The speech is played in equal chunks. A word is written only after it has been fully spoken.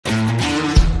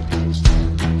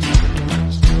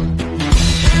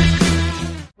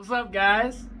What's up,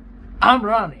 guys? I'm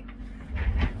Ronnie.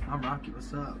 I'm Rocky.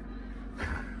 What's up?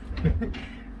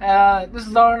 This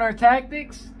is R&R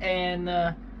Tactics, and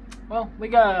well, we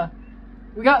got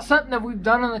something that we've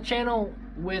done on the channel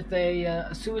with a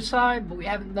suicide, but we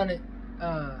haven't done it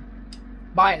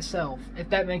by itself, if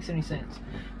that makes any sense.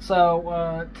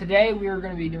 So today we are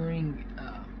going to be doing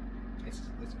It's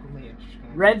gonna be interesting.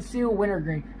 Redseal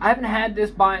Wintergreen. I haven't had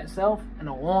this by itself in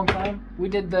a long time. We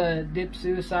did the dip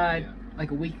suicide like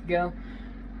a week ago,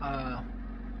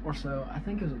 or so. I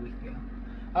think it was a week ago.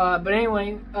 But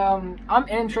anyway, I'm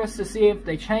interested to see if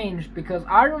they changed, because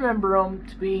I remember them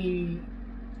to be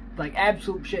like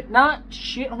absolute shit. Not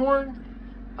shithorn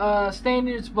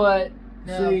standards, but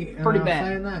See, pretty bad.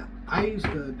 Saying that, I used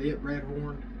to dip red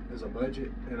horn as a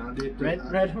budget, and I did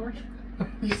Red horn?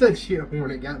 You said shit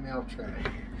horn, it got me off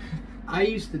track. I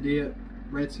used to dip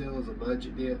Red Seal as a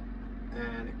budget dip,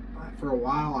 and for a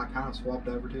while I kind of swapped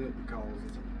over to it because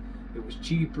it was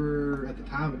cheaper at the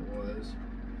time. It was.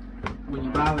 When you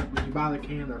buy the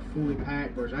can, they're fully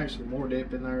packed. There's actually more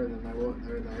dip in there than there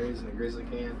is in a Grizzly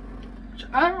can.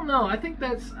 I don't know. I think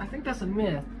that's a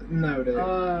myth. No, dude.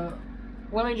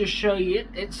 Let me just show you.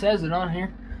 It says it on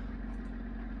here.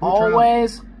 We'll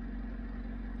Always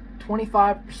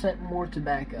 25% more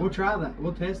tobacco. We'll try that.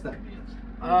 We'll test that, man.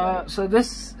 So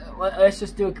this, let's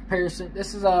just do a comparison.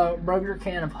 This is a regular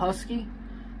can of Husky.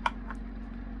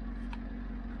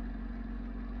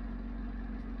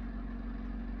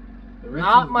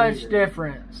 Not much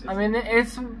difference. I mean,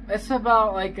 it's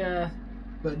about like a.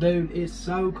 But dude, it's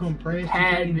so compressed. You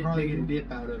can't even hardly get a bigger.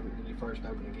 dip out of it when you first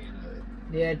open a can of it.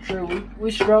 Yeah, true. We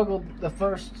struggled the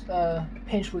first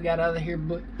pinch we got out of here,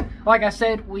 but like I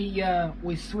said, we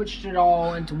switched it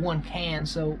all into one can,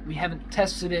 so we haven't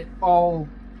tested it all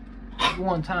at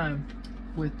one time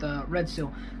with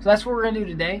Redseal. So that's what we're gonna do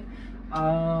today.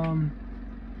 So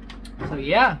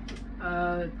yeah,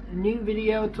 new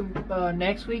video to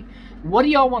next week. What do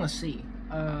y'all want to see?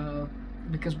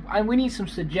 Because we need some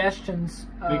suggestions.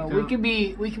 We could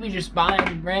be just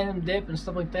buying random dip and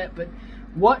stuff like that, but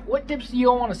what dips do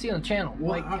y'all want to see on the channel?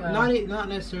 Well, like, not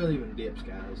necessarily even dips,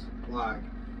 guys. Like,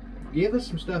 give us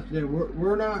some stuff to do.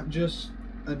 We're not just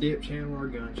a dip channel or a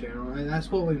gun channel, and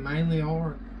that's what we mainly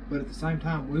are. But at the same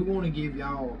time, we want to give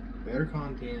y'all better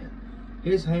content.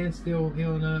 His hand's still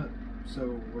healing up,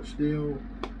 so we're still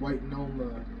waiting on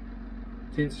the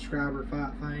 10 subscriber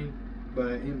fight thing,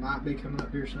 but it might be coming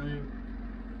up here soon.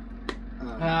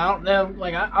 I don't know.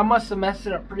 Like I must have messed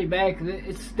it up pretty bad, because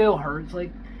it still hurts.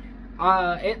 Like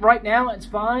right now it's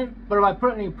fine, but if I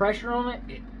put any pressure on it,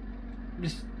 it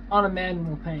just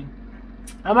unimaginable pain.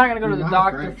 I'm not gonna go to the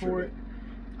doctor for it.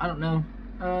 I don't know.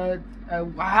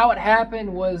 How it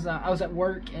happened was I was at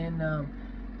work, and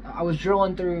I was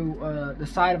drilling through the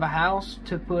side of a house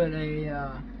to put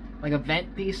a like a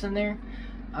vent piece in there,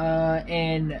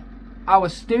 and I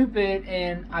was stupid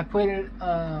and I put it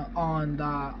on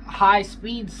the high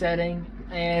speed setting,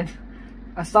 and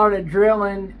I started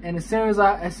drilling, and as soon as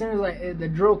the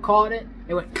drill caught it,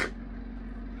 it went.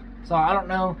 So I don't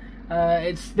know.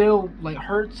 It still like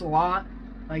hurts a lot.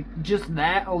 Like just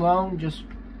that alone, just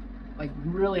like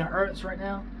really hurts right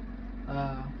now.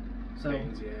 So.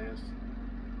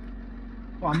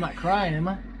 Well, I'm not crying, am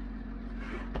I?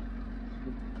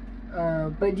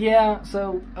 But yeah,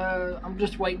 so I'm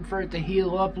just waiting for it to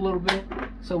heal up a little bit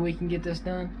so we can get this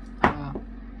done.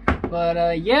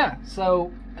 Yeah,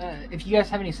 so if you guys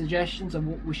have any suggestions of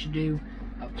what we should do,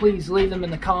 please leave them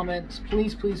in the comments.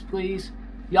 Please, please, please.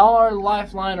 Y'all are the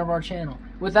lifeline of our channel.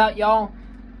 Without y'all,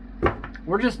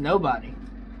 we're just nobody.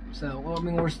 So, well, I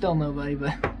mean, we're still nobody,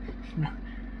 but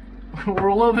we're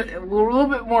a little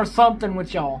bit more something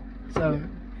with y'all. So.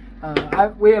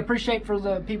 We appreciate for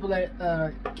the people that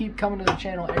keep coming to the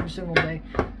channel every single day.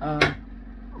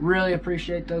 Really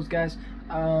appreciate those guys.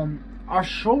 One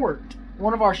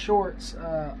of our shorts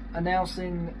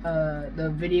announcing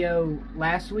the video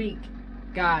last week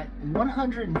got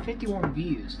 151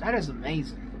 views. That is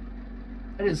amazing.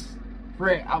 That is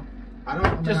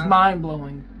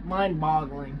mind-blowing,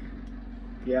 mind-boggling.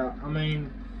 Yeah, I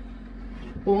mean,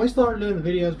 when we started doing the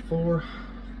videos before,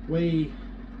 we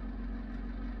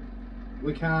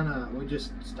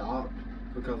just stopped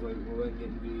because we wasn't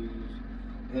getting views,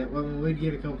 and when we'd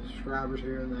get a couple subscribers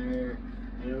here and there,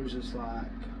 and it was just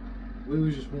like we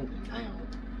was just wanting it now.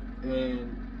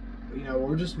 And you know,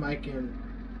 we're just making,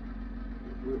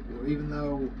 even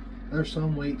though there's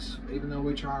some weeks, even though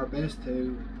we try our best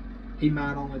to, he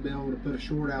might only be able to put a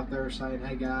short out there saying,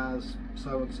 hey guys,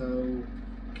 so and so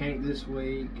can't this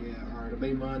week, or it'll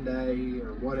be Monday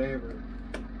or whatever.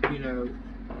 You know,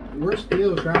 we're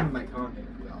still trying to make content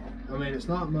for y'all. I mean, it's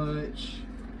not much,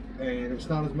 and it's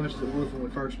not as much as it was when we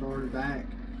first started back.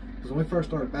 Because when we first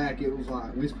started back, it was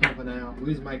like we was pumping out.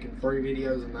 We was making 3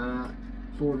 videos a night,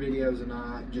 4 videos a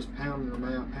night, just pounding them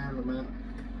out.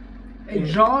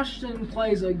 Exhaustion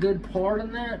plays a good part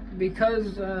in that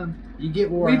because you get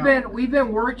wore out. We've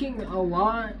been working a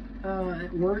lot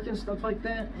at work and stuff like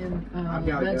that, and I've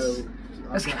got to go.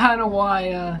 That's kind of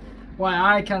why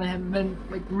I kind of have been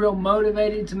like real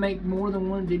motivated to make more than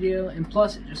one video, and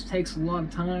plus it just takes a lot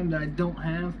of time that I don't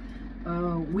have.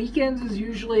 Weekends is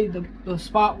usually the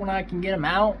spot when I can get them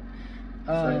out.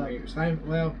 Same.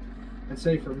 Well, and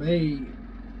see for me,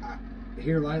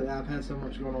 here lately I've had so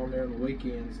much going on there on the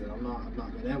weekends that I've not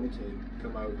been able to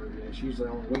come over. And it's usually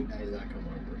on weekdays that I come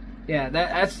over. Yeah,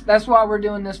 that's why we're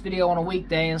doing this video on a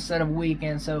weekday instead of a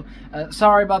weekend. So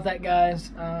sorry about that,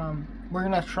 guys. We're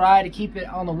gonna try to keep it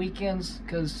on the weekends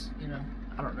because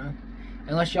I don't know,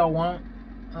 unless y'all want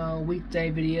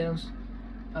weekday videos.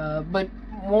 But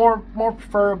more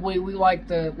preferably, we like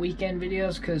the weekend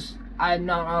videos because I'm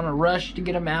not on a rush to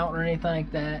get them out or anything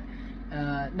like that.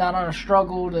 Not on a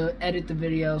struggle to edit the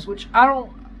videos, which I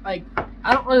don't like.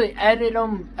 I don't really edit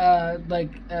them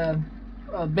like a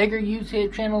bigger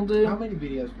YouTube channel do. How many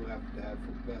videos do we have to have?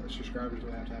 Subscribers do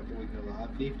we have to have before we go live?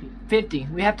 50. 50.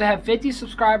 We have to have 50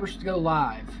 subscribers to go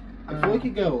live. If we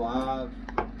could go live,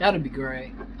 that'd be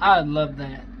great. I'd love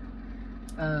that.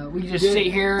 We just sit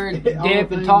here and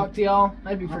dip and talk to y'all.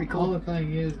 That'd be pretty cool. The only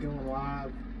thing is going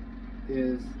live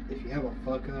is if you have a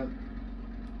fuck up,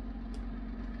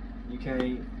 you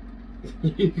can't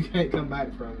come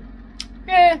back from it.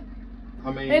 Yeah.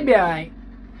 I mean, it'd be alright.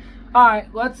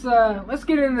 Alright, let's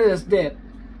get into this dip.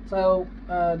 So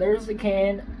there's the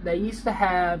can. They used to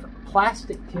have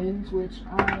plastic tins, which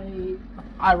I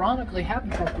ironically have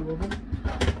a couple of them.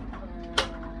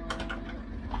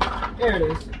 There it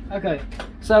is. Okay,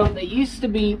 so they used to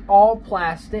be all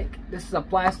plastic. This is a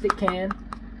plastic can.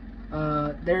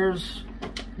 There's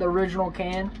the original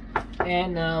can,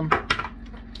 and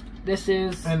this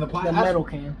is the metal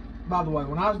can. By the way,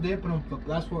 when I was dipping them,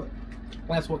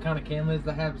 that's what kind of can lids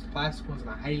they have is plastic ones,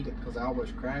 and I hate it because they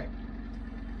always crack.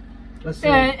 Let's see.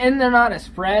 Yeah, and they're not as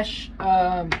fresh,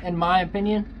 in my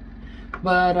opinion.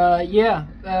 But yeah,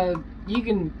 you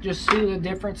can just see the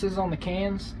differences on the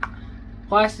cans.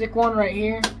 Plastic one right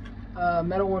here,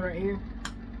 metal one right here.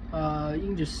 You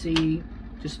can just see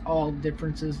all the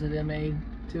differences that they made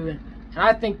to it. And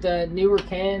I think the newer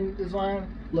can design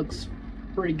looks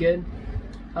pretty good.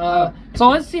 So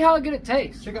let's see how good it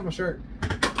tastes. Check out my shirt.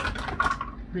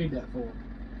 Read that for.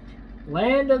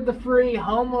 Land of the free,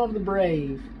 home of the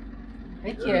brave.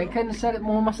 Heck yeah, I couldn't have said it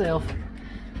more myself.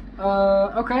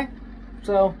 Okay,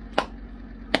 so.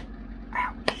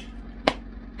 Ouch.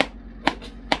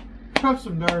 Drop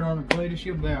some dirt on it, Cletus.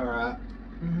 She'll be alright.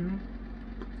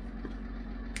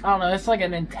 I don't know, it's like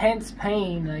an intense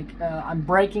pain. Like, I'm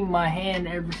breaking my hand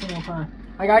every single time.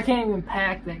 Like, I can't even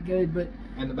pack that good, but.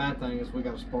 And the bad thing is we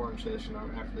got a sparring session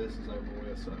after this is over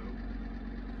with, so.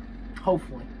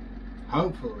 Hopefully.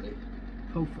 Hopefully.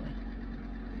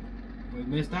 We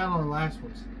missed out on the last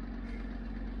ones.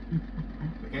 We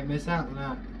can't miss out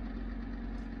tonight.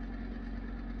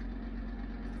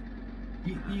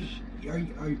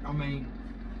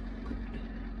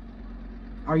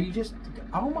 Are you just,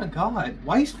 oh my god,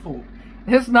 wasteful.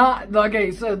 It's not,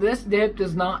 okay, so this dip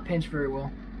does not pinch very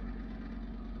well.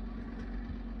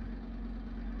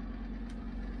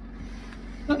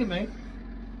 Look at me.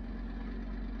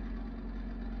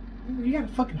 You got a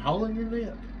fucking hole in your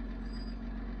lip.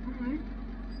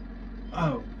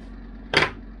 Oh.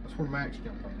 That's where Max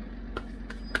jumped on me.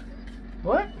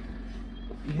 What?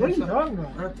 What are you talking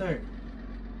about? Right there.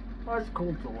 Oh, that's a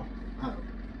cool toy.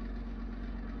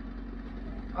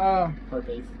 Oh.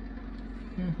 Herpes.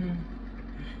 Mm-hmm.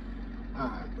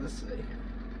 Alright, let's see.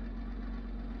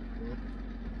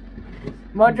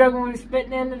 My drug we're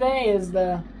spitting in today is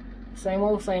the same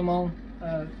old,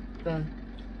 the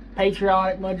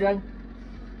patriotic mud jug.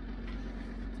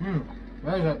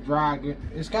 There's that dry.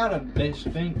 It's got a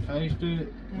distinct taste to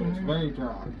it, but it's very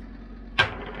dry.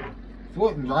 If it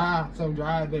wasn't dry, so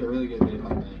dry, it'd be a really good dip,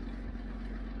 I think.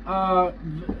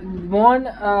 One,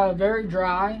 very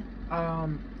dry.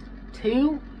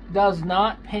 2, does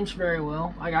not pinch very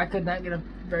well. Like, I could not get a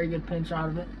very good pinch out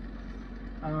of it.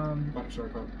 Back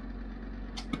circle.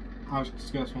 I was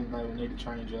discussing one day we need to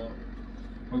change up.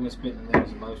 We've been spitting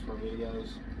these in most of our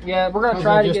videos. Yeah, we're gonna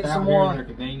try to get some more. They're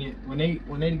convenient. We need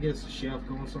to get us a shelf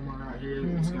going somewhere right here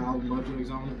that's got all the mud jugs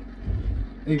on it.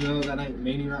 Even though that ain't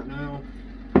many right now.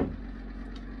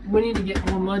 We need to get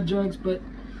more mud jugs, but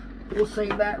we'll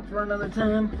save that for another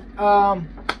time.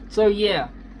 So yeah,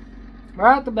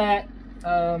 right at the bat,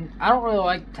 I don't really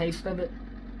like the taste of it.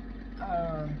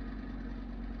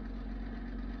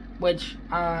 which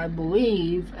I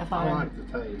believe, I like the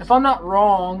taste. if I'm not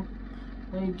wrong,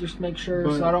 let me just make sure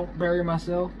But so I don't bury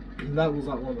myself. that was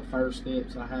like one of the first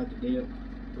steps I had to dip.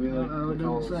 Really, It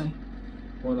doesn't say.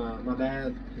 When my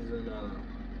dad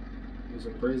was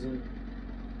in prison,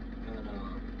 and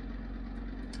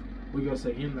we go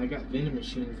see him. They got vending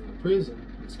machines in the prison.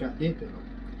 It's got dip in them,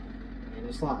 and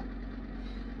it's like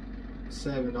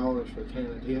 $7 for a can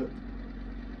of dip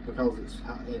because it's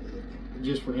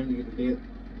just for him to get the dip.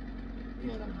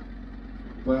 And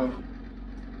well,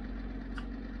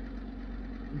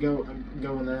 go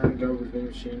in there and go over the vending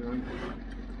machine, like,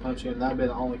 punch in. That'd be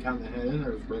the only kind they had in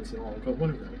there was Redseal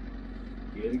Wintergreen.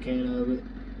 Get a can of it.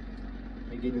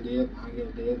 They get a dip. I get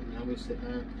a dip, and I'll be sitting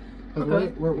there.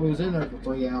 Okay. We was in there for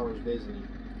 3 hours visiting,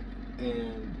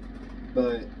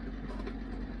 but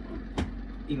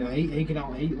you know he can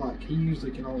only eat like he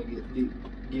usually can only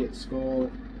get skull,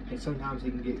 and sometimes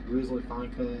he can get grizzly fine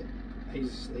cut.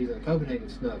 He's a Copenhagen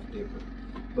snuff dipper,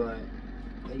 but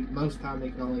most of the time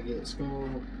he can only get skull,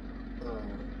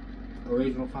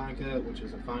 original fine cut, which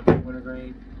is a fine cut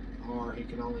wintergreen, or he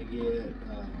can only get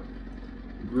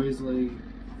grizzly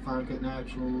fine cut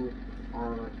natural,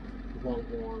 or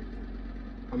longhorn.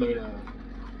 I mean,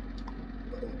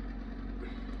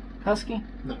 Husky?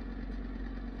 No.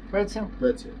 Redseal?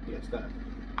 Redseal, yes, that.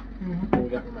 What we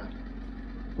got from that?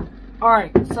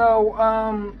 Alright, so,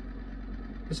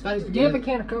 do you have a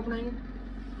can of Copenhagen?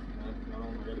 I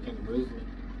got a can of grizzly.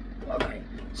 Okay.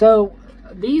 So,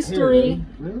 these three,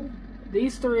 Really?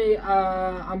 these three,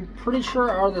 I'm pretty sure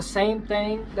are the same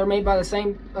thing. They're made by the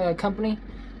same company.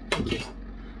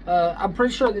 I'm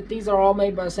pretty sure that these are all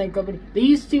made by the same company.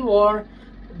 These two are.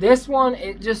 This one,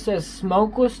 it just says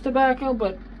smokeless tobacco,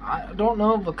 but I don't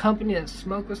know of a company that's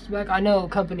smokeless tobacco. I know a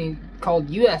company called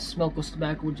U.S. Smokeless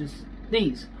Tobacco, which is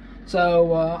these.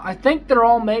 So I think they're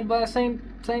all made by the same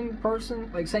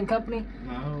person, like same company.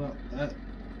 No,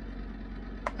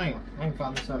 hang on, I can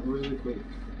find this out really quick.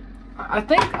 I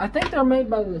think they're made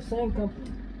by the same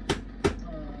company.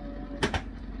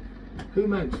 Who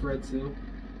makes Redseal?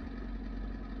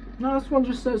 No, this one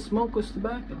just says smokeless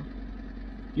tobacco.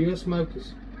 U.S.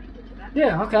 Smokers.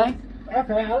 Yeah, okay.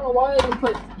 Okay, I don't know why they didn't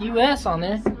put U.S. on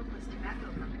there. Smokeless Tobacco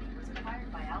Company was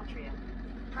acquired by Altria.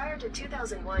 Prior to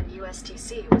 2001,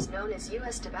 USTC was known as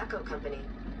U.S. Tobacco Company.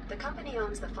 The company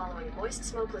owns the following moist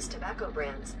smokeless tobacco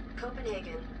brands: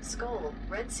 Copenhagen, Skoal,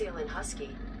 Redseal, and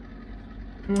Husky.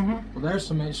 Well, there's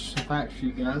some interesting facts for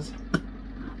you guys.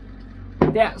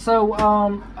 Yeah, so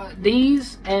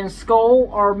these and Skoal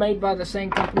are made by the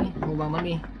same company. Hold on, let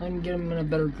me get them in a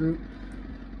better group.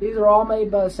 These are all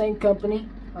made by the same company.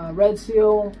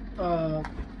 Redseal,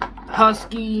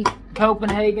 Husky,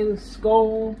 Copenhagen,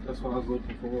 Skoal. That's what I was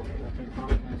looking for. I think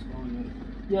that's going.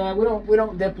 Yeah, we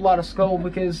don't dip a lot of Skoal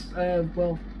because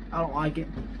well, I don't like it.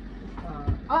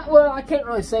 Well, I can't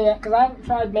really say that because I haven't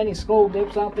tried many Skoal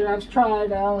dips out there. I've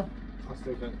tried. I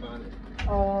still can't find it.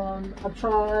 I've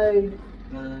tried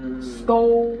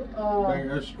Skoal,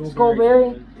 Skoal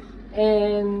Berry,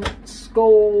 and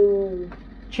Skoal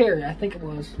Cherry, I think it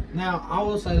was. Now, I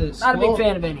will say that Not a big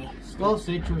fan of any. Skoal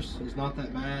Citrus is not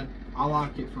that bad. I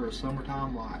like it for a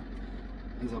summertime, like,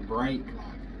 as a break.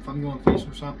 Like, if I'm going fishing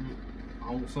or something,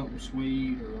 I want something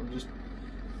sweet, or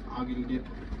I'll get a dip.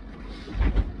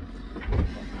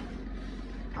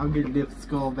 I'll get a dip of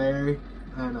Skoal Berry,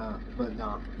 and, but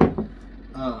no.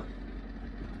 I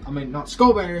mean, not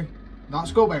Skoal Berry,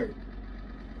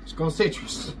 Skoal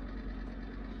Citrus.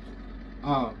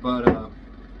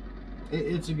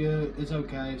 It's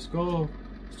okay. Skoal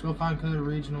Fine Cut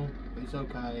Original, it's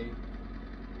okay.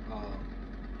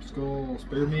 Skoal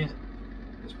Spearmint,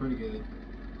 it's pretty good.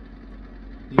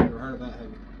 You ever heard of that, have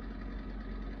you?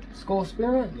 Skoal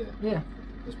Spearmint? Yeah.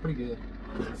 It's pretty good.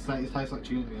 It tastes like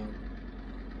chewing gum.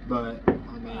 But, I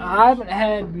mean... I haven't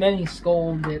had many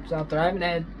Skoal dips out there. I haven't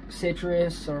had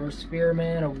Citrus or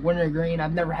Spearmint or Wintergreen.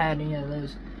 I've never had any of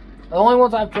those. The only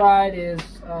ones I've tried is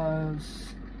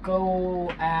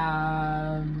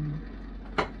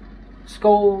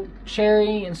Skoal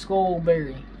Cherry and Skoal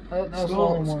Berry. Those are the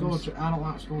only ones. I don't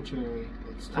like Skoal Cherry.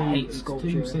 I hate Skoal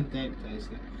Cherry. It's too synthetic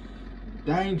tasting.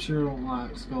 Dang sure don't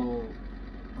like Skoal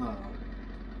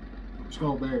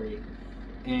Berry.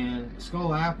 And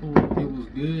Skoal Apple, it was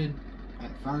good at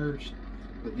first,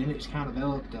 but then it's kind of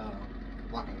developed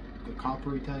like a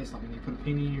coppery taste, like when you put a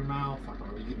penny in your mouth, like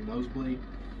or you get a nosebleed.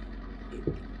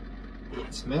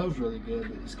 It smells really good,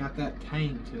 but it's got that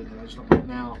tang to it that I just don't like.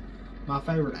 Now, my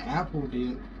favorite apple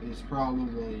dip is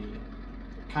probably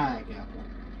kayak apple.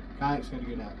 Kayak's got a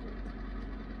good apple.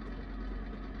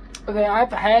 Okay,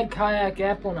 I've had kayak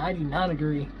apple and I do not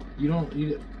agree. You don't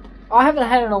eat it? I haven't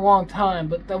had it in a long time,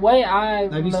 but the way I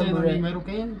Have you seen remember the it, new metal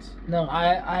cans? no,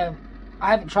 I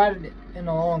haven't tried it in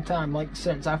a long time, like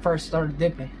since I first started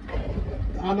dipping.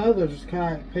 I know there's a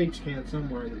Kayak Peach can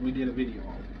somewhere that we did a video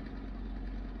on.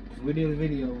 'Cause we did a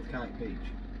video with Kayak Peach.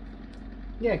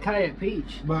 Yeah, Kayak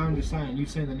Peach. But I'm just saying, you've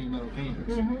seen the new metal cans.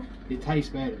 Mm-hmm. It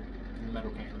tastes better than the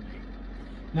metal can to me.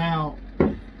 Now,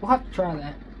 We'll have to try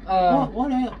that.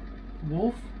 what else?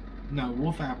 Wolf? No,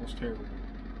 Wolf Apple's terrible.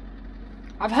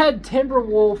 I've had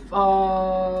Timberwolf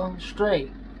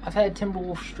straight. I've had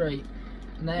Timberwolf straight,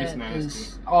 and It's that nasty.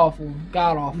 is awful,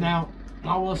 god awful. Now,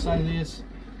 I will say this: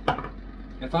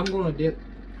 if I'm going to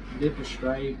dip a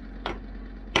straight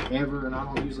ever, and I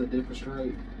don't usually dip a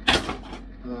straight,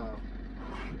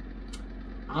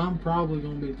 I'm probably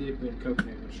going to be dipping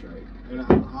Copenhagen straight. And I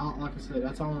like I said,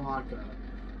 that's only like a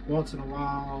once in a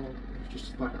while,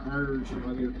 just like an urge, and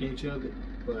I get a pinch of it.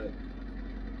 But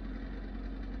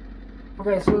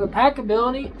Okay, so the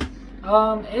packability,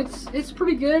 it's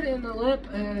pretty good in the lip,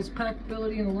 and its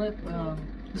packability in the lip,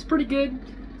 it's pretty good.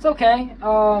 It's okay.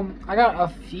 I got a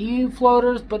few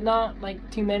floaters, but not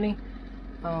like too many.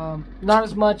 Not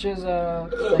as much as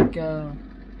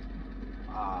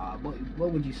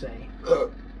what would you say?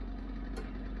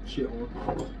 shithorn.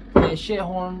 Yeah,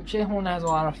 Shithorn has a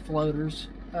lot of floaters.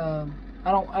 I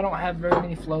don't have very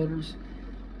many floaters,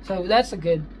 so that's a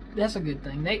good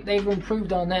thing. They've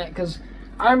improved on that, because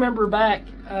I remember back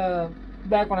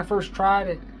when I first tried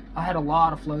it, I had a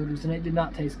lot of floaters and it did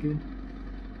not taste good.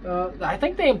 I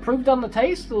think they improved on the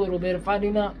taste a little bit. If I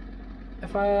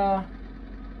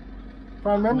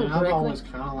remember I've correctly. always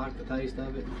kind of liked the taste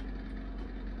of it.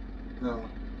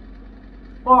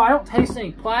 Well, I don't taste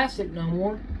any plastic no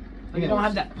more. Like, Yeah, it don't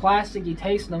have that plasticky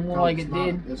taste no more like it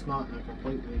did. It's not a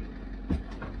completely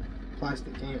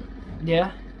plastic can.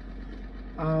 Yeah.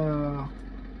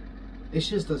 It's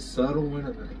just a subtle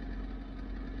wintergreen.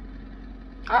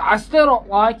 I still don't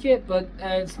like it, but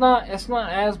it's not as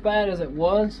bad as it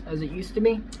used to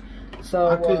be. So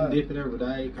I couldn't dip it every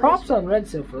day. Props on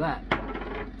Redseal for that.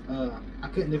 I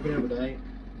couldn't dip it every day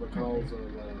because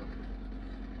of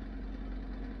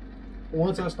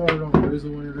once I started on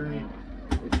Redseal Wintergreen,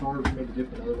 it's hard for me to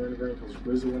dip another wintergreen because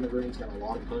Redseal Wintergreen's got a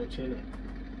lot of punch in it.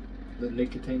 The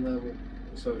nicotine level,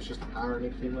 so it's just a higher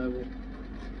nicotine level.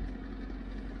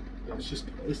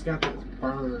 It's got that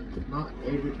burn, not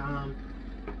every time.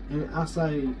 And I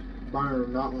say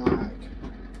burn, not like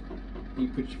you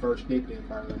put your first dip in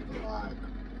burn, but like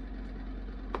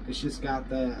it's just got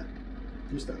that,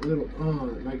 just that little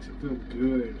that makes it feel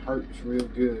good, hurts real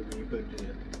good when you put it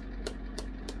in.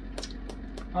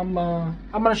 I'm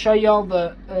gonna show y'all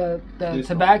the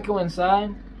tobacco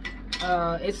inside.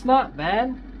 It's not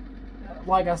bad.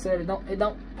 Like I said, it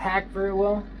don't pack very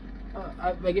well.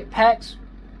 Like, it packs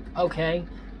okay,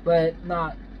 but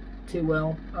not too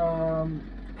well.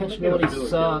 Pinchability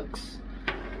sucks.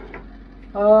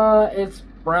 It's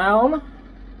brown,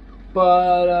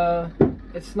 but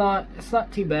it's not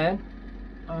too bad.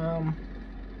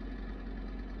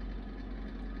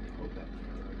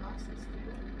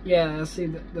 Yeah, see,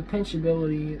 the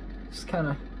pinchability is kind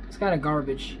of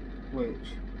garbage. Which,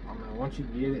 I mean, once you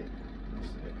get it,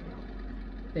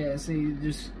 yeah, see, it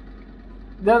just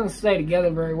doesn't stay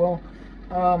together very well.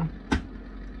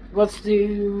 Let's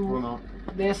do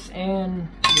this and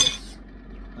this.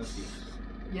 Husky.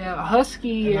 Yeah,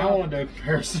 Husky. And I want to do a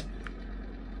comparison.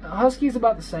 Husky's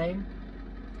about the same.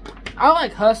 I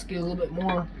like Husky a little bit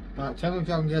more. Alright, tell me if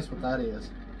y'all can guess what that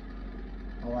is.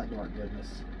 I like dark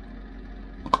goodness.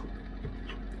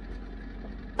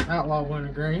 Outlaw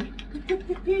Wintergreen.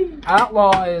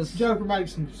 Outlaw is. Joker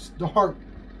makes some dark,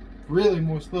 really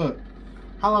moist. Look,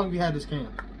 how long have you had this can?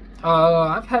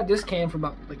 I've had this can for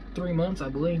about like 3 months, I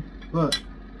believe. Look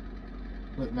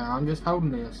now, I'm just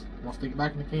holding this. I'm gonna stick it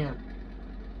back in the can.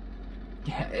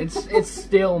 Yeah, it's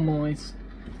still moist.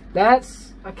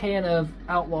 That's a can of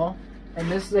Outlaw,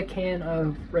 and this is a can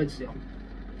of Redseal.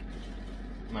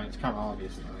 I mean, it's kind of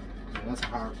obvious though. I mean, that's a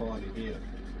higher quality dip.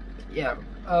 Yeah.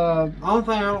 The only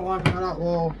thing I don't like about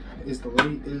Outlaw is the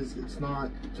leaf. It's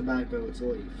not tobacco, it's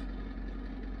leaf.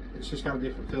 It's just got a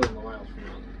different feel in the mouth for me.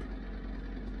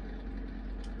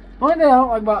 Only thing I don't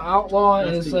like about Outlaw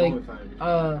That's is the like,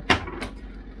 only thing.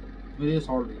 It is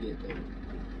hard to get to.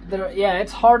 yeah,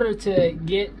 it's harder to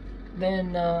get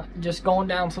than just going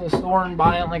down to the store and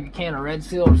buying like a can of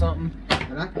Redseal or something.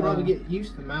 And I could probably get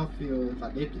used to the mouthfeel if I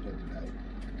dipped it every day.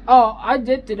 Oh, I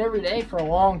dipped it every day for a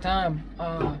long time.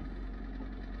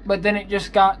 But then it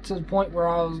just got to the point where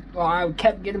I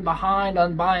kept getting behind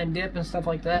on buying dip and stuff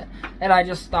like that, and I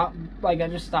just stopped. Like, I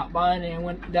just stopped buying it and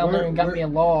went down there and got me a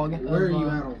log. Where are you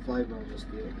at on flavor on this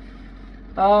dip?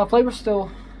 Flavor's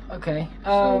still Okay.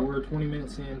 So we're 20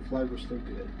 minutes in. Flavor's still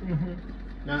good. Mm-hmm.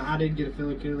 Now I did get a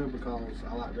filler killer because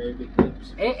I like very big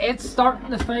dips. It's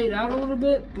starting to fade out a little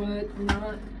bit, but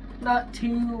not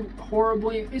too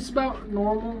horribly. It's about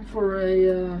normal for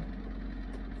a.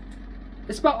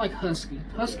 It's about like Husky.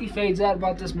 Husky fades out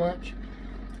about this much.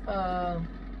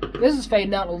 This is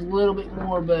fading out a little bit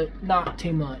more, but not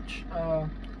too much.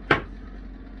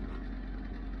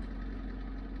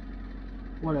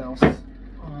 What else?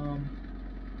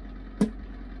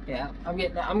 Yeah, I'm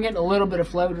getting a little bit of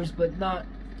floaters, but not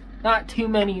too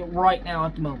many right now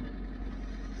at the moment.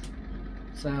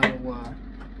 So,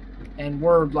 and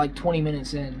we're like 20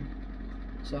 minutes in,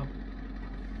 so.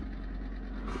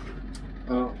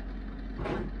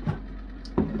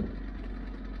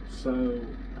 So,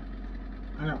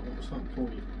 I got something for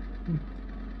you. Now,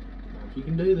 if you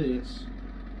can do this,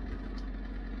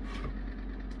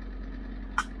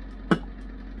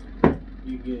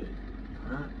 you good.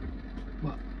 Alright?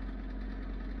 What?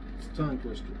 It's a tongue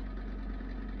twister.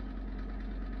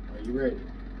 Are you ready?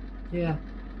 Yeah.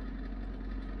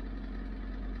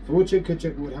 For woodchuck,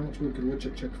 woodchuck wood, how much wood could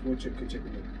woodchuck chuck for woodchuck, woodchuck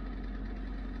wood?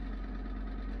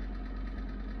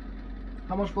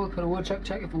 How much wood could a woodchuck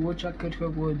chuck if a woodchuck could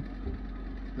chuck wood?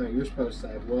 No, you're supposed to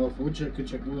say, well, if a woodchuck could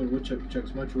chuck wood, woodchuck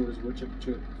chucks much wood as a woodchuck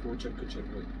chuck, if a woodchuck could chuck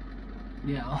wood.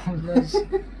 Yeah,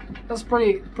 that's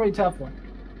pretty tough one.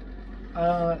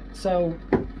 So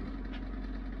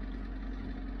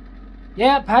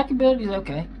yeah, packability is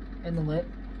okay in the lip.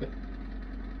 Okay.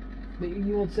 But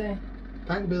you would say?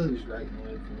 Packability is great in the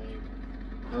lip for me.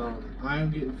 I am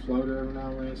getting floater every now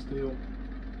and then still.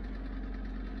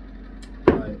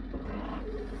 But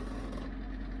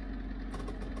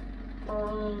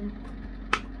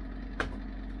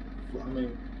I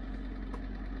mean,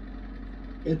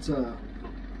 it's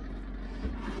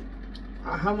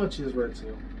how much is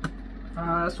Redseal?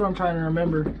 That's what I'm trying to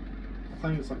remember. I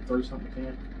think it's like 30 something a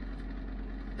can.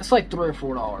 It's like $3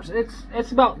 or $4.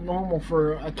 It's about normal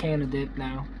for a can of dip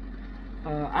now.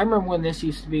 I remember when this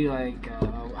used to be like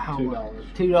how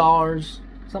 $2. $2,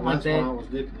 something like that. That's why I was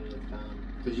dipping it at the time,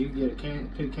 because you could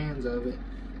get two cans of it,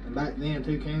 and back then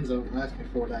 2 cans of it lasted me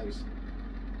 4 days.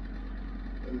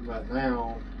 But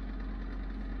now,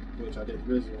 which I did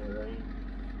Redseal Wintergreen,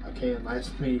 a can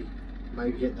lasts me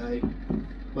maybe a day,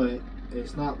 but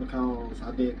it's not because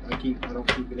I don't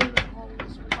keep it in that long.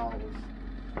 It's because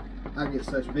I get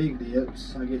such big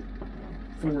dips. I get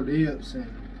 4 dips and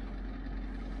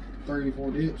 3 or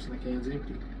 4 dips and the can's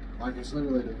empty. Like it's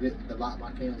literally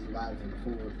my can's divided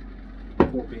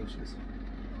into 4 pinches.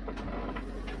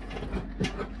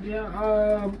 Yeah,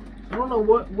 I don't know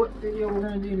what video we're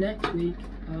gonna do next week.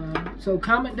 So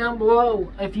comment down below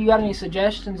if you got any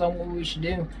suggestions on what we should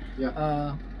do.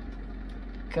 Yeah.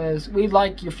 Because we'd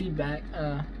like your feedback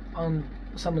on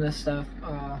some of this stuff.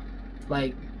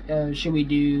 Like, should we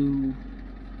do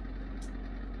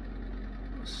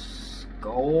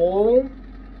Skull?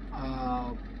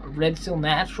 Redseal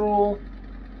Natural?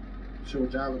 Should we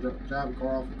drive a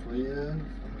car off a cliff? I mean,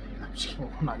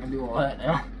 I'm not gonna do all that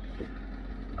now.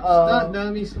 Stunt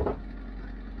dummies.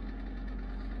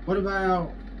 What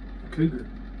about Cougar?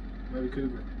 Maybe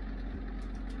Cougar.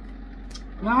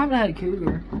 No, I haven't had a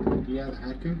Cougar. You haven't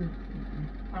had Cougar?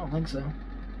 I don't think so.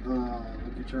 We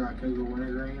could try Cougar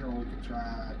Wintergreen, or we could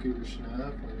try Cougar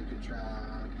Snuff, or we could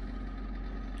try...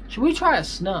 Should we try a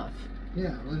Snuff?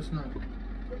 Yeah, let us know.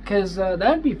 Because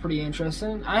that'd be pretty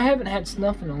interesting. I haven't had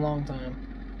Snuff in a long time.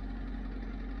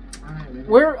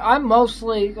 I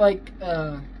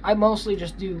mostly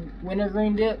just do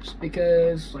wintergreen dips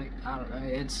because, like, I don't know,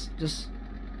 it's just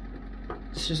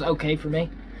okay for me.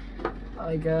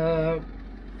 Like,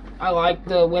 I like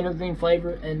the wintergreen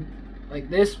flavor, and like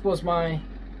this was my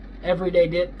everyday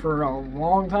dip for a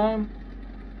long time.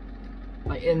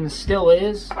 Like, and still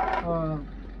is.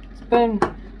 It's been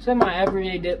my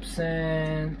everyday dip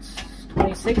since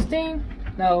 2016.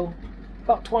 No,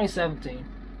 about 2017.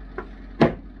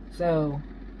 So,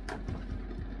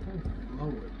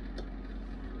 Lord.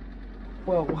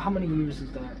 Well, how many years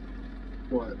is that?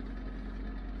 What?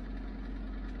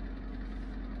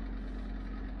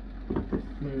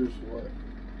 Years what?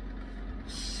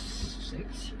 6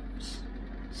 years.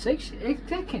 6?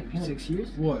 That can't be 6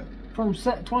 years. What? From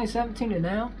 2017 to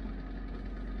now?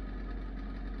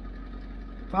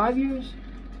 5 years?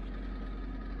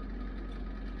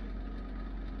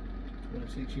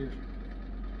 6 years.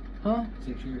 Huh?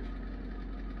 6 years.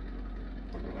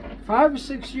 5 or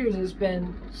 6 years it's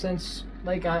been since,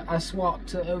 like, I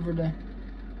swapped over to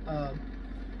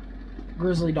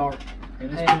Grizzly Dark.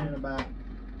 And it's been about...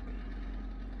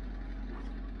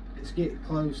 it's getting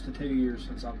close to 2 years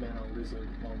since I've been on Redseal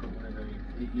Wintergreen.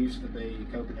 It used to be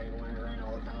Copenhagen Wintergreen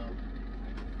all the time,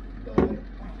 but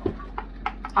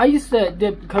I used to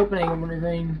dip Copenhagen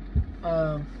Wintergreen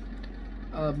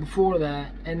before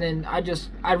that, and then I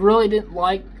really didn't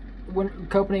like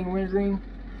Copenhagen Wintergreen.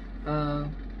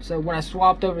 So when I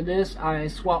swapped over this, I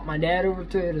swapped my dad over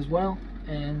to it as well,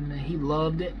 and he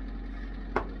loved it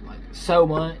like so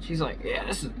much. He's like, "Yeah,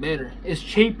 this is better. It's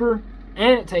cheaper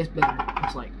and it tastes better."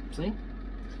 It's like, see,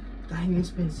 dang,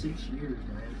 it's been 6 years,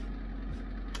 man.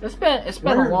 It's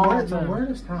been a long time. Where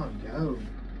does time go?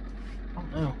 I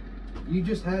don't know. You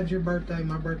just had your birthday.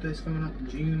 My birthday's coming up in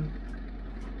June.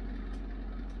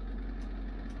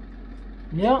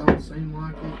 Yeah, Don't seem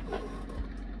like it.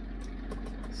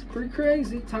 it's pretty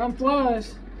crazy. Time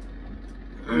flies.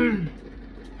 Wow.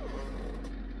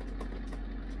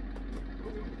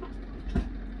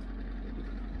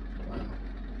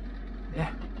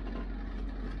 Yeah.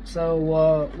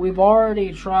 So we've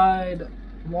already tried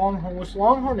Longhorn, which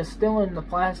Longhorn is still in the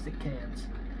plastic cans.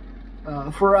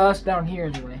 For us down here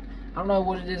anyway. I don't know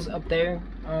what it is up there.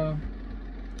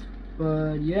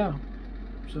 But yeah.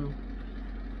 So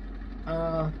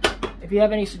if you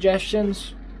have any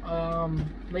suggestions,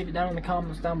 leave it down in the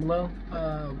comments down below.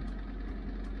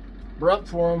 We're up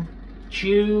for them.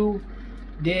 Chew,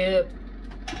 dip,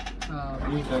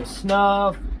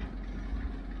 snuff,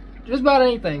 just about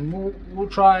anything. We'll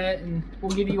try it, and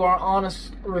we'll give you our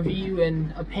honest review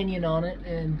and opinion on it.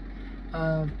 And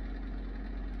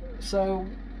so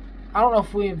I don't know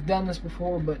if we've done this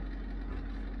before, but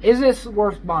is this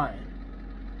worth buying?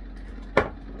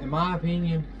 In my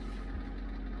opinion,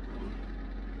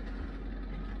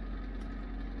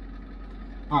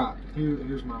 alright,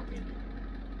 here's my opinion.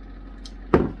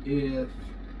 If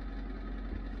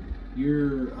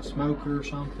you're a smoker or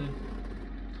something,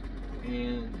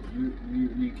 and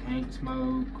you can't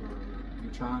smoke, or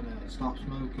you're trying to stop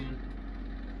smoking,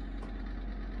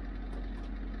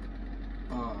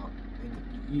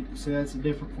 so that's a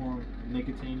different form of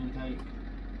nicotine intake.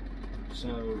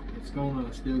 So it's gonna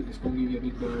give you a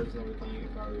big buzz and everything at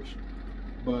first.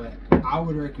 But I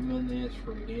would recommend this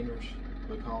for beginners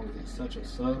because it's such a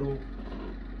subtle.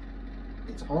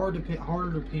 It's harder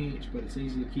to pinch, but it's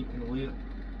easy to keep in the lip.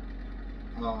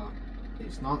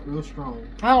 It's not real strong.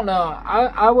 I don't know.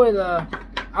 I would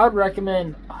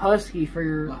recommend Husky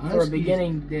for a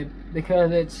beginning dip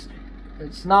because it's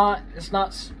not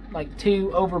like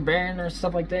too overbearing or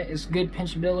stuff like that. It's good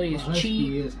pinchability. It's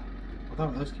cheap. I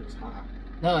thought Husky was high.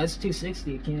 No, it's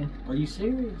 $2.60 a can. Are you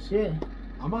serious? Yeah.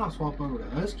 I might swap over to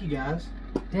Husky, guys.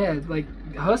 Yeah, like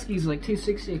Husky's like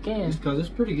 $2.60 a can. Just because it's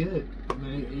pretty good. I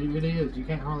mean, it is. You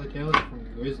can't hardly tell it from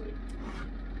Grizzly.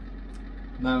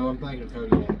 No, I'm thinking of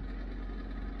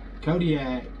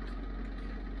Kodiak.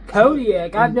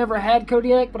 Kodiak. I've never had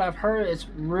Kodiak, but I've heard it's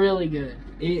really good.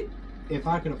 If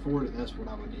I could afford it, that's what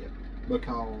I would get,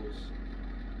 because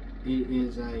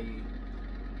it's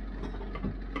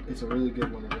a really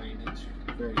good one. It's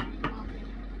very good in my opinion.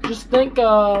 Just think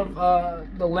of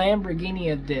the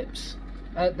Lamborghini of dips.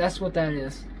 That's what that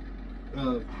is.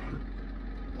 What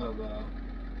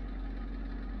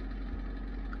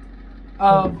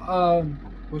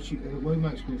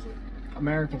makes Grizzly?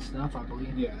 American Snuff, I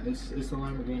believe. Yeah, it's the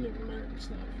Lamborghini of American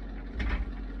Snuff.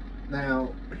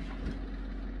 Now,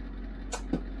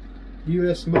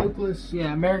 U.S. Smokeless.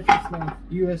 Yeah, American Snuff.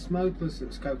 U.S. Smokeless.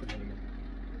 It's Copenhagen.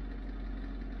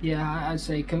 Yeah, I'd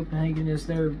say Copenhagen is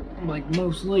their like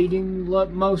most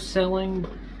selling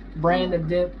brand of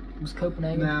dip was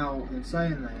Copenhagen. Now, in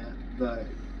saying that,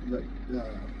 the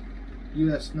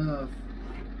U.S. Snuff,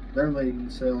 their leading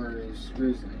seller is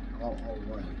Grizzly all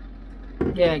the way.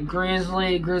 Yeah,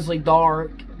 Grizzly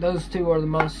Dark. Those two are the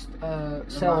most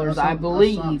sellers, I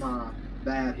believe. My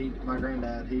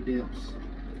granddad, he dips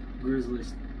Grizzly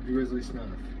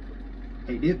Snuff.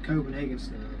 He dipped Copenhagen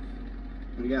Snuff,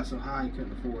 but he got so high he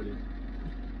couldn't afford it.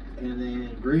 And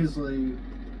then Grizzly,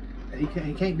 he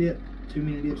can't dip too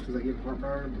many dips because they give him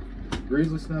heartburn. But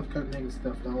Grizzly Snuff, Copenhagen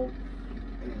Snuff don't.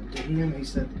 And to him, he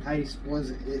said the taste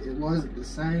wasn't the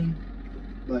same,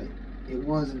 but it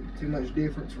wasn't too much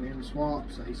difference for him to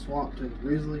swap, so he swapped to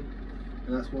Grizzly,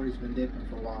 and that's what he's been dipping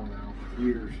for a while now,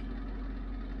 years.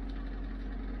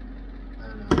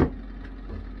 And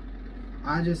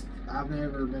I've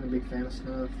never been a big fan of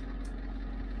snuff.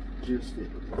 Just the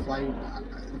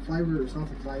flavor is not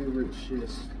the flavor. It's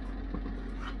just,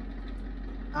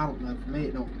 I don't know. For me,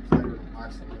 the flavor don't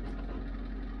isolate.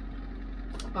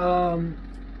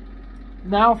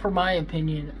 Now for my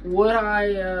opinion, would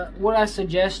I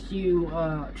suggest you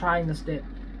trying this dip?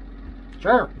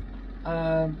 Sure.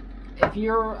 If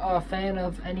you're a fan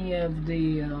of any of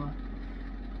the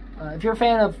If you're a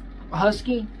fan of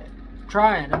Husky,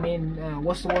 try it. I mean,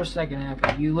 what's the worst that can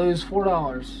happen? You lose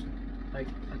 $4. Like,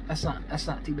 that's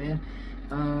not too bad.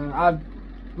 I've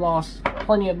lost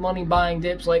plenty of money buying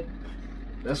dips like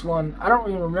this one. I don't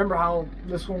even remember how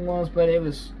this one was, but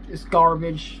it's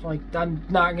garbage. Like, I'm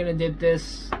not gonna dip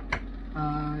this.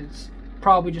 It's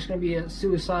probably just gonna be a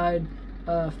suicide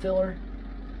filler.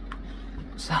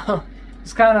 So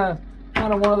it's kind of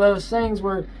one of those things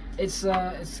where it's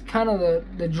kind of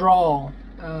the draw.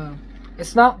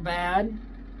 It's not bad.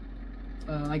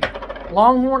 Like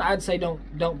Longhorn, I'd say don't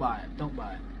buy it. Don't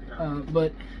buy it. Yeah.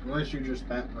 But unless you're just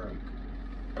that broke.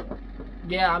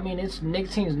 Yeah, I mean, it's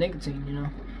nicotine is nicotine, you know.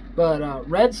 But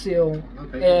Red Seal,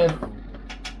 if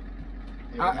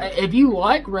you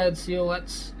like Red Seal,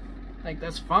 that's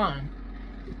fine.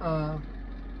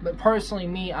 But personally,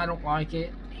 me, I don't like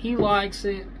it. He likes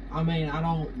it. I mean, I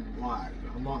don't like.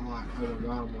 I'm not like, oh my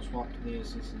god, I'm gonna swap to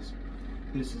this.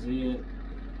 This is it.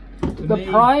 To the me,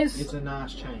 price, it's a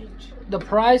nice change. The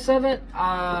price of it,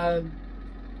 I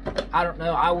don't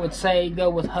know. I would say go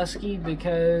with Husky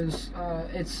because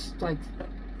it's like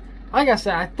I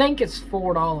said, I think it's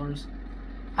 $4.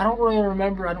 I don't really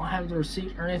remember. I don't have the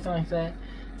receipt or anything like that,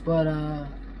 but I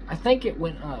think it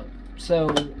went up. So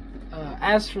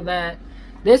as for that,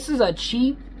 this is a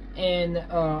cheap and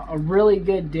a really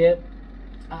good dip,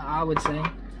 I would say.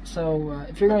 So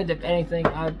if you're gonna dip anything,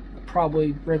 I'd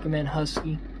probably recommend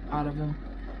Husky out of them.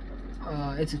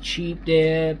 It's a cheap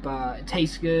dip. It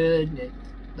tastes good.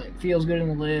 It feels good in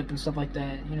the lip and stuff like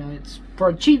that. You know, it's for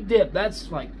a cheap dip. That's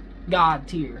like God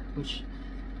tier, which you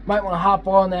might want to hop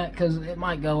on that because it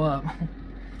might go up.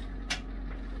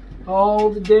 All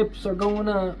the dips are going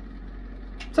up,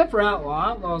 except for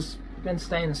Outlaw. Outlaw's been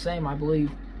staying the same, I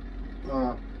believe.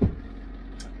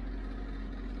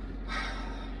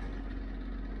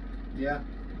 Yeah.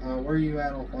 Where are you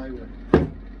at on flavor?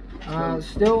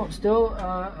 Still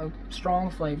a strong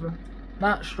flavor.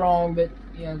 Not strong, but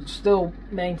yeah, still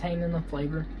maintaining the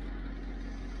flavor.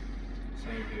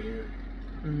 Same here.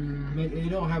 I mean, you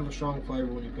don't have a strong flavor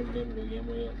when you put it in to begin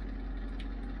with.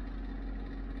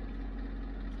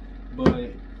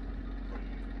 But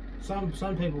some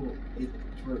people,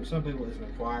 for some people, it's an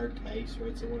acquired taste.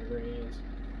 Redseal Wintergreen is,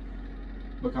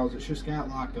 because it's just got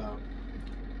like a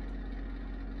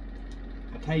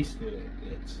taste to it.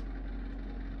 It's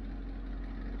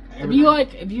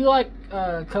if you like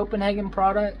Copenhagen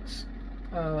products,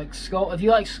 like Skull. If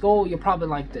you like Skull, you'll probably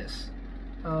like this.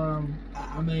 I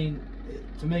mean,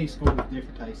 to me, Skull is a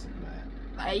different taste than that.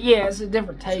 Yeah, it's a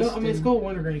different taste. Skull, I mean, Skull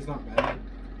Wintergreen's not bad.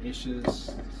 It's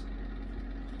just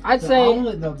I'd say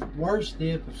only the worst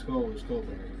dip of Skull is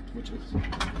Skullberry, which is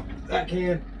that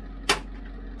can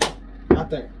right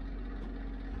there.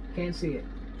 Can't see it.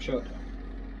 Show it.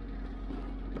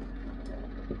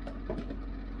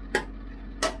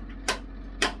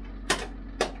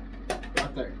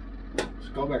 Right there.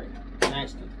 Skullberry.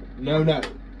 Nasty. No.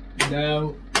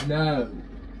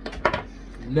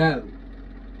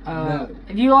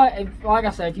 If you like I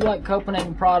said, if you like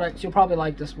Copenhagen products, you'll probably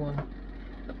like this one.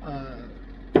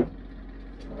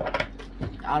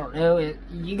 I don't know.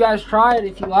 You guys try it.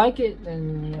 If you like it,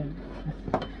 then you know.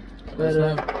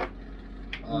 But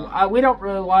we don't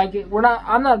really like it.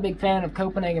 I'm not a big fan of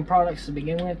Copenhagen products to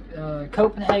begin with.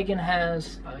 Copenhagen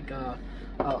has like a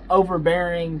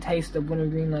overbearing taste of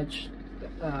wintergreen.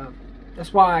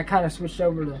 That's why I kind of switched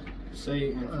over to.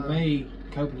 See, and for me,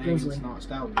 Copenhagen's Grizzly. not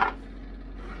stout enough.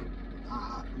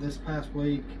 This past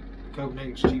week,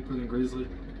 Copenhagen's cheaper than Grizzly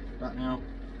right now.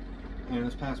 And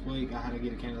this past week, I had to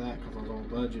get a can of that because I was on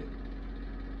a budget.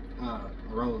 A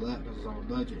roll of that because I was on a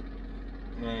budget.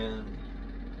 And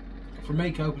for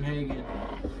me, Copenhagen,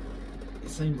 it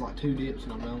seems like two dips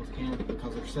and I'm done with can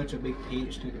because there's such a big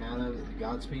pinch taken out of it, the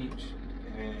God's pinch.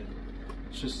 And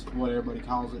it's just what everybody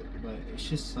calls it. But it's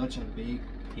just such a big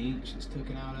pinch that's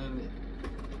taken out of it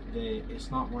that it's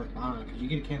not worth buying. Because you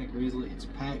get a can of Grizzly, it's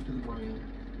packed to the brim.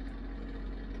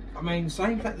 I mean, that's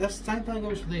the same thing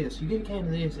goes for this. You get a can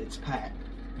of this, it's packed.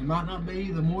 It might not be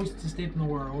the moistest dip in the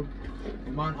world.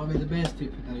 It might not be the best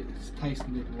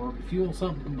tasting dip in the world. But if you want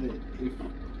something that, if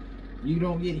you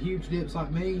don't get huge dips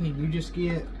like me, and you just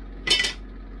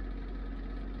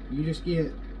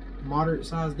get moderate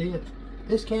sized dips,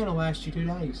 this can will last you 2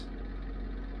 days.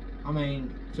 I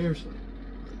mean, seriously.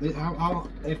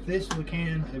 If this was a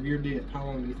can of your dip, how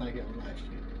long do you think it will last you?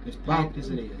 As packed as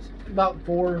it is. About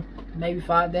 4, maybe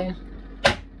 5 days.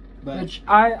 But which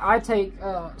I take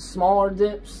smaller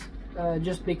dips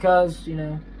just because, you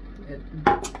know, it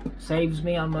saves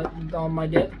me on my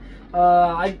dip.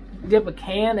 I dip a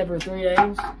can every 3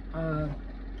 days.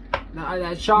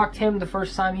 That shocked him the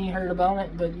first time he heard about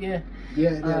it, but yeah.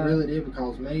 Yeah, that really did,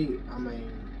 because me, I mean,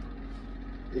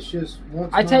 it's just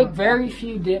once I take very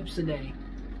few dips a day.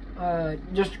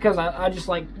 Just because I just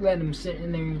like letting them sit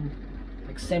in there and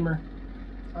like simmer.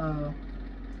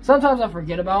 Sometimes I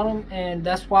forget about them, and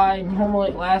that's why normally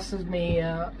it lasts me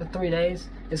 3 days.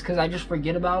 Is because I just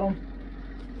forget about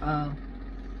them.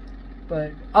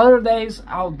 But other days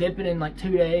I'll dip it in like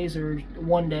 2 days or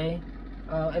 1 day.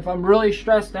 If I'm really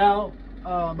stressed out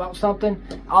about something,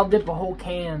 I'll dip a whole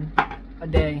can a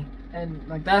day, and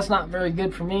like that's not very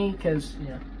good for me because you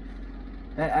know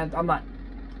I'm not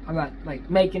like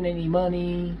making any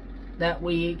money that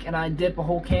week, and I dip a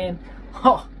whole can.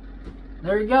 Oh,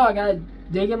 there you go. I gotta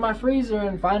dig in my freezer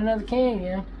and find another can, you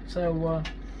know. So,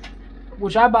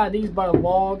 which I buy these by the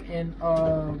log, and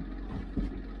a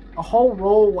whole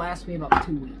roll lasts me about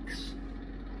 2 weeks.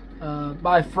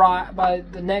 By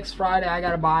the next Friday, I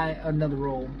gotta buy another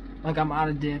roll. Like I'm out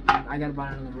of dip, and I gotta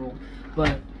buy another roll.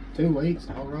 But 2 weeks,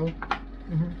 a whole roll.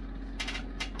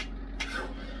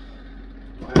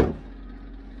 Wow.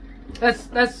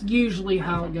 That's usually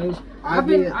how it goes. I've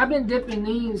been dipping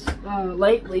these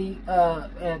lately.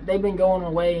 And they've been going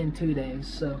away in 2 days.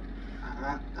 So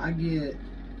I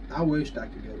wished I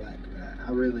could go back to that.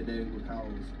 I really do, because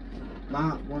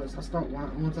once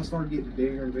I started getting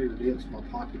bigger and bigger dips, my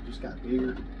pocket just got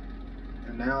bigger.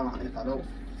 And now if I don't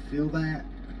feel that,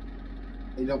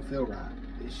 it don't feel right.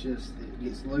 It's just it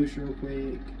gets loose real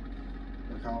quick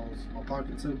because my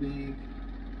pocket's so big.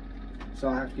 So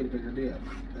I have to get a bigger dip.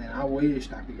 And I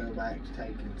wished I could go back to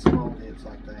taking small dips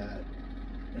like that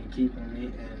and keeping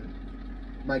it and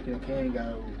making a can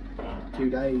go 2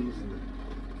 days, and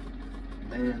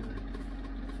then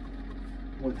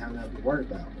wouldn't have nothing to worry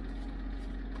about.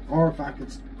 Or if I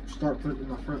could start putting it in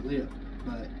my front lip,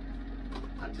 but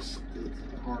it's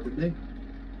hard to do.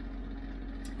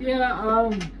 Yeah,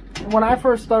 when I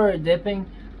first started dipping,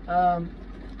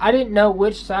 I didn't know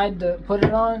which side to put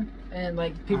it on. And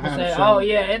like people say, oh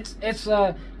yeah,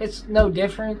 it's no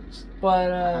difference.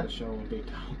 But I had to show them big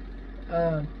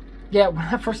time. Yeah, when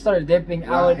I first started dipping,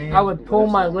 I would pull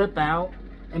my lip out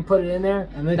and put it in there.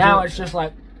 And then now it's just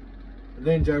like.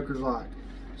 Then Joker's like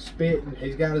spitting.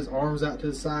 He's got his arms out to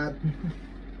the side.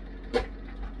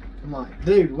 I'm like,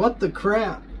 dude, what the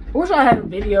crap? I wish I had a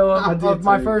video of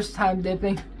my first time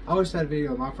dipping. I wish I had a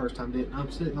video of my first time dipping. I'm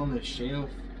sitting on this shelf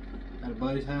at a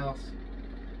buddy's house,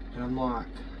 and I'm like.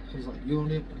 He's like, you want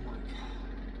dip?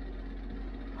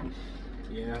 I'm like,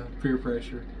 yeah, peer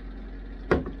pressure.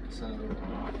 So,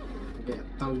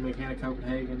 throws me a can of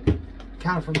Copenhagen.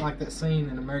 Kind of from like that scene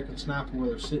in American Sniper where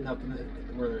they're sitting up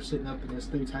in this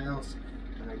dude's house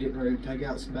and they're getting ready to take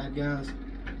out some bad guys.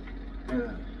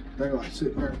 And they're like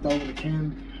sitting there throwing the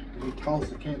can, and he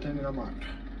tosses the can to me, and I'm like,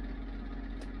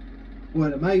 well,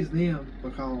 it amazed them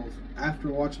because after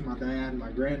watching my dad and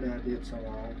my granddad dip so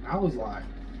long, I was like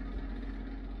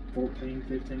 14,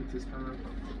 15 this time.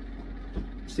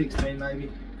 16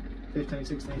 maybe. 15,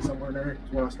 16, somewhere in there is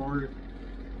when I started.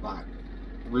 Like,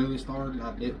 really started.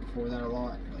 I dipped before that a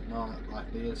lot, but not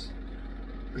like this.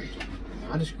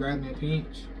 I just grabbed me a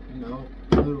pinch, you know,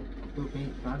 a little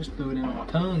pinch, and I just threw it in my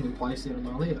tongue and placed it on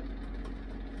my lip.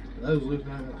 Those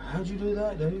looking at me like, how'd you do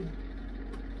that, dude?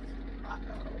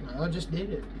 I just did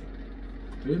it.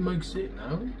 It didn't make sick,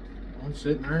 no. I'm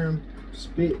sitting there and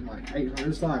spitting like 800.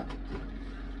 It's like,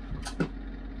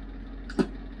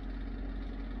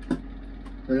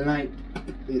 but it ain't,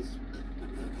 it's,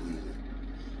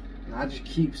 and I just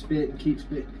keep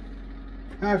spitting.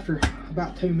 After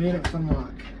about 2 minutes, I'm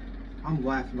like, I'm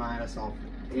laughing my ass off.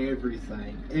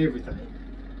 Everything.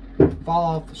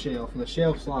 Fall off the shelf, and the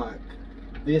shelf's like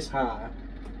this high.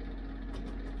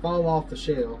 Fall off the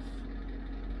shelf,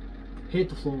 hit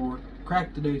the floor,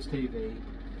 crack the dude's TV.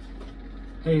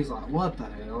 He's like, what the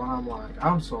hell? And I'm like,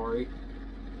 I'm sorry.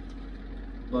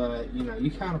 But, you know,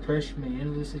 you kind of pressured me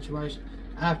into this situation.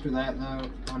 After that, though,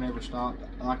 I never stopped.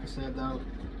 Like I said, though,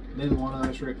 neither one of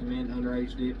us recommend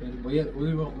underage dipping. We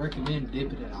won't recommend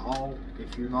dipping at all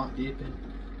if you're not dipping,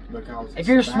 because if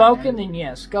you're smoking, then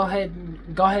yes, go ahead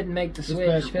and make the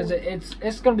switch, because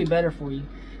it's going to be better for you.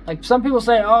 Like some people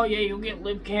say, oh yeah, you'll get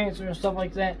lip cancer and stuff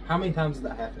like that. How many times did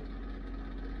that happen?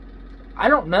 I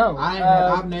don't know.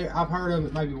 I've heard of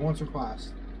it maybe once or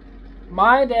twice.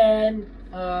 My dad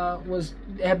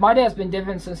my dad's been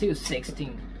dipping since he was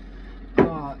 16,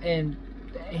 and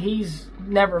he's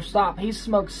never stopped. He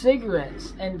smoked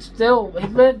cigarettes and still he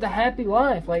lived a happy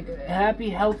life, like a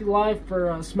happy, healthy life for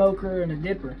a smoker and a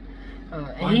dipper.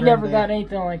 And he never got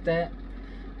anything like that.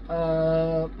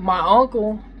 My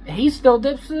uncle, he still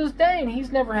dips to this day, and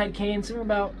he's never had cancer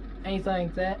about anything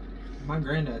like that. My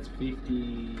granddad's 54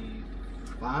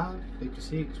 55,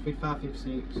 56, 55,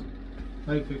 56,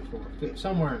 maybe 54,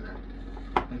 somewhere in there.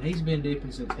 And he's been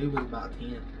dipping since he was about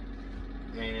 10.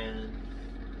 And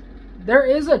there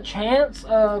is a chance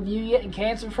of you getting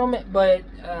cancer from it, but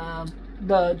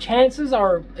the chances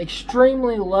are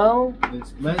extremely low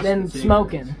than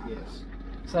smoking. Yes.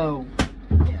 So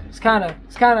yeah, it's kind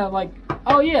of like,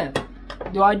 oh yeah,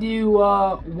 do I do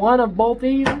one of both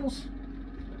evils?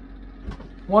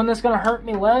 One that's gonna hurt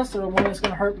me less, or one that's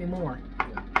gonna hurt me more?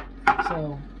 Yeah.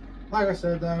 So, like I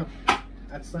said though,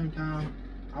 at the same time,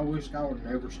 I wished I would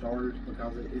have never started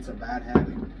because it's a bad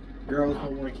habit. Girls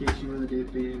don't want to kiss you with a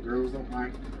dip in. Girls don't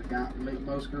like the guy.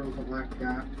 Most girls don't like the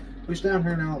guy. Which down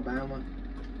here in Alabama,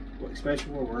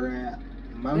 especially where we're at,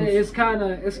 it's kind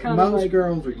of most like,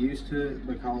 girls are used to it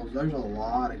because there's a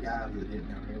lot of guys that dip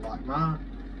down here. Like my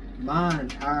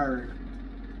entire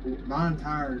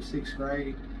 6th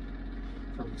grade,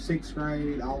 from 6th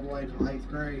grade all the way to 8th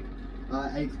grade,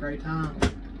 8th grade time,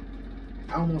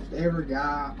 almost every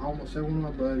guy, almost every one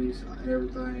of my buddies,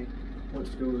 everything went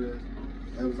to school with,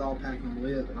 it was all packing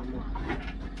lip, and I'm like,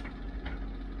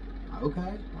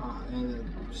 okay, and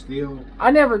still.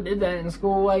 I never did that in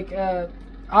school. Like, I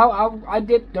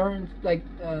did during like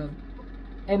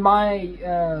in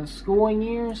my schooling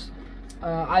years.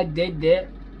 I did dip,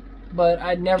 but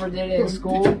I never did it in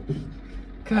school.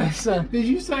 Cause did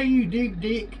you say you dig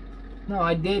dick? No,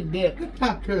 I did dip.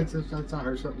 I heard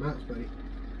something else, buddy.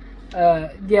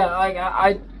 Yeah, like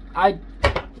I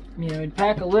you know, it'd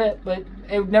pack a lip, but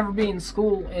it would never be in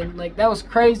school, and like that was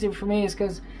crazy for me, is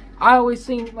because I always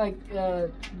seen like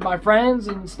my friends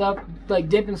and stuff like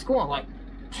dip in school. I'm like,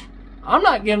 I'm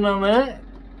not giving them that.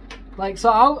 Like,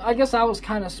 so I guess I was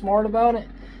kind of smart about it.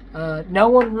 No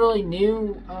one really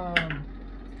knew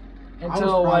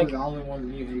until I was like the only one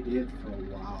that knew he did for a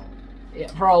while. Yeah,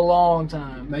 for a long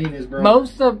time. Me and his brother.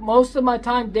 Most of my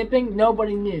time dipping,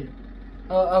 nobody knew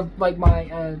of like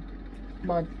my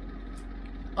my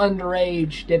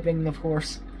underage dipping, of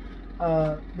course,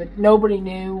 but nobody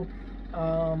knew.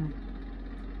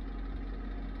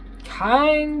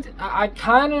 I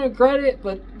kind of regret it,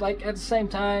 but like at the same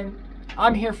time,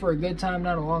 I'm here for a good time,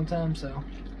 not a long time. So,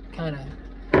 kind of.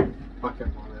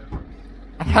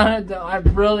 I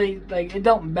really like it.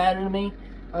 Don't matter to me.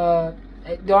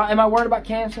 Am I worried about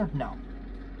cancer? No,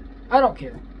 I don't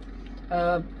care.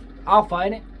 I'll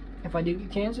fight it if I do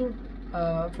get cancer.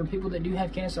 For people that do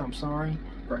have cancer, I'm sorry.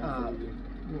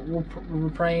 We're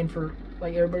praying for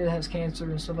like everybody that has cancer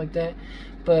and stuff like that.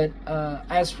 But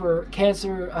as for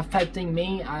cancer affecting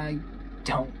me, I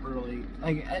don't really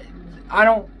like. I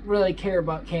don't really care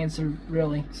about cancer,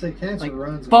 really. See, cancer like,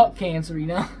 runs. Fuck cancer, you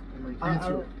know. I mean,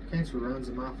 cancer runs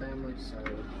in my family, so.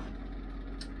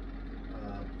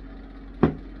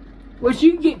 Which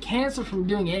you can get cancer from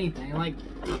doing anything, like.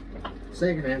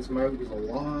 Secondhand smoke is a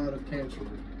lot of cancer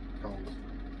cause.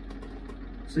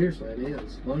 Seriously, it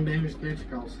is. Lung damage cancer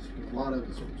causes a lot of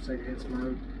it's from secondhand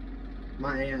smoke.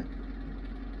 My aunt.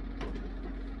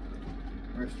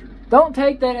 Don't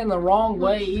take that in the wrong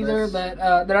way either. That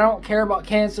I don't care about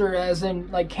cancer, as in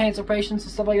like cancer patients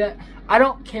and stuff like that. I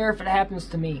don't care if it happens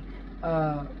to me.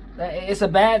 It's a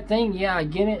bad thing, yeah, I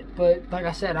get it. But like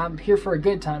I said, I'm here for a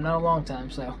good time, not a long time.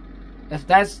 So if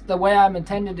that's the way I'm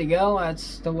intended to go,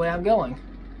 that's the way I'm going.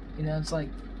 You know, it's like,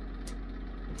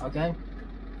 okay.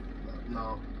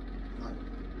 No,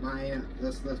 my aunt.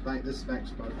 This is back to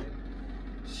smoking.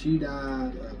 She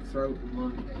died of throat and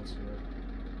lung cancer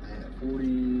at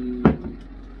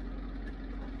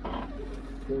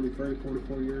 43,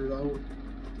 44 years old,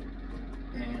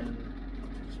 and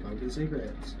smoking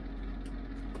cigarettes,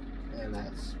 and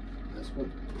that's what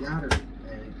got her.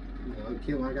 And you know, it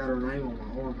killed. I got her name on my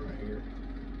arm right here,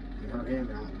 and her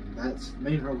handwriting. That's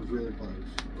me and her was really close,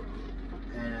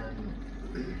 and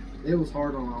it was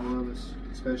hard on all of us,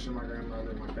 especially my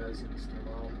grandmother, my cousins,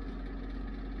 my mom.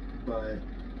 But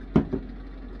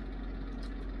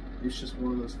it's just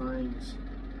one of those things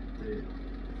that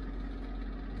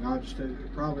God just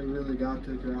probably really God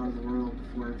took her out of the world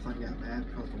before everything got bad,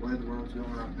 because the way the world's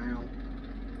going right now.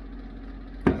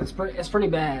 It's pretty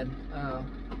bad.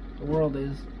 The world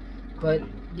is, but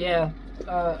yeah.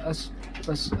 As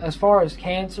far as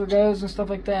cancer goes and stuff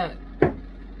like that,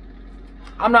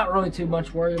 I'm not really too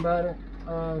much worried about it.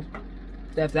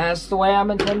 If that's the way I'm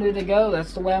intended to go,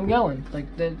 that's the way I'm going. Like,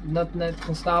 there's nothing that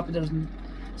can stop it.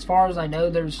 As far as I know,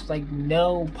 there's like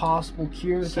no possible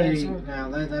cure to cancer. Now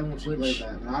they want you to believe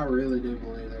that, but I really do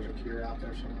believe there's a cure out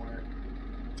there somewhere.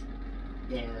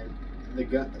 And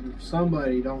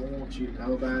somebody don't want you to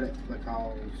know about it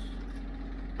because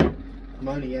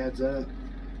money adds up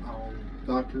on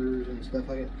doctors and stuff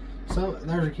like that. So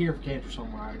there's a cure for cancer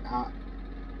somewhere.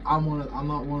 I'm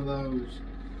not one of those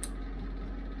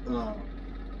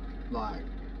like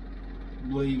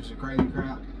believes the crazy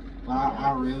crap. But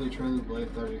I really truly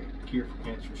believe there's a cure for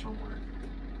cancer somewhere.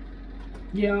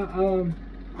 Yeah.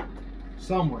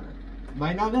 Somewhere.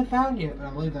 Might not have been found yet, but I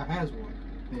believe there has one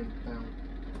been found.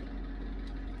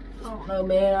 I don't know,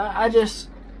 man.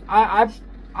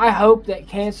 I hope that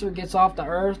cancer gets off the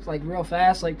earth like real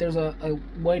fast. Like there's a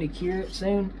way to cure it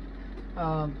soon.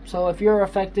 So if you're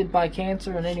affected by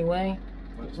cancer in any way,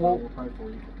 we'll pray for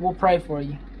you. We'll pray for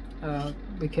you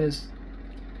because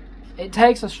it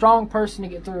takes a strong person to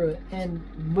get through it, and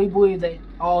we believe that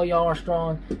all y'all are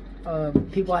strong.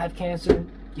 People that have cancer,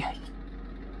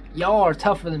 y'all are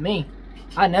tougher than me.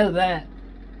 I know that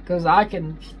because I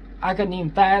couldn't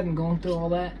even fathom going through all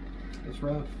that. It's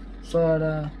rough.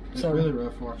 But it's really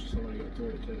rough watching somebody go through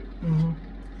it too. Mm-hmm.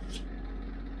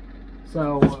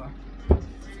 So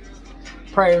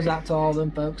prayers out to all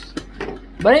them folks.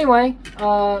 But anyway,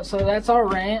 so that's our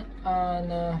rant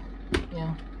on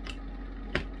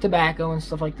tobacco and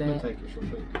stuff like that. Take this real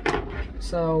quick.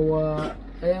 So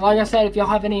like I said, if y'all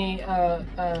have any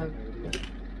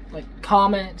like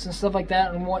comments and stuff like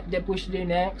that on what dip we should do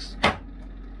next,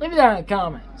 leave it down in the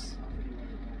comments.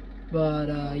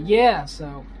 But yeah,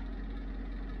 so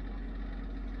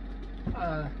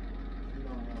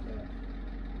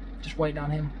just waiting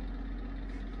on him.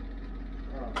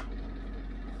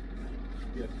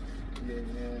 Yes. Yes.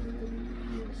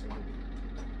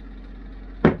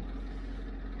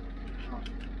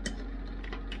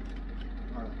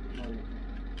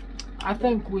 I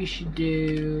think we should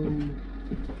do.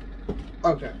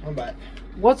 Okay, I'm back.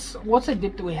 What's a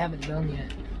dip that we haven't done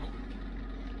yet?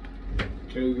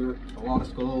 Cougar, a lot of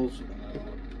skulls.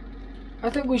 I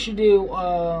think we should do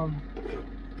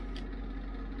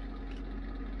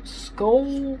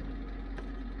skull.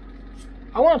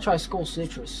 I want to try skull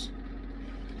citrus.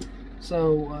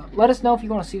 So let us know if you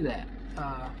want to see that,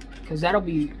 because that'll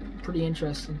be pretty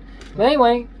interesting. But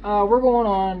anyway, we're going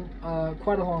on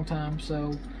quite a long time,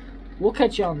 so we'll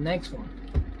catch you on the next one.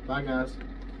 Bye, guys.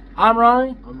 I'm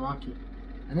Ronnie. I'm Rocky.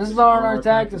 And this is R&R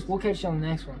Tactics. We'll catch you on the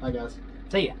next one. Bye, guys.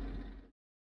 See ya.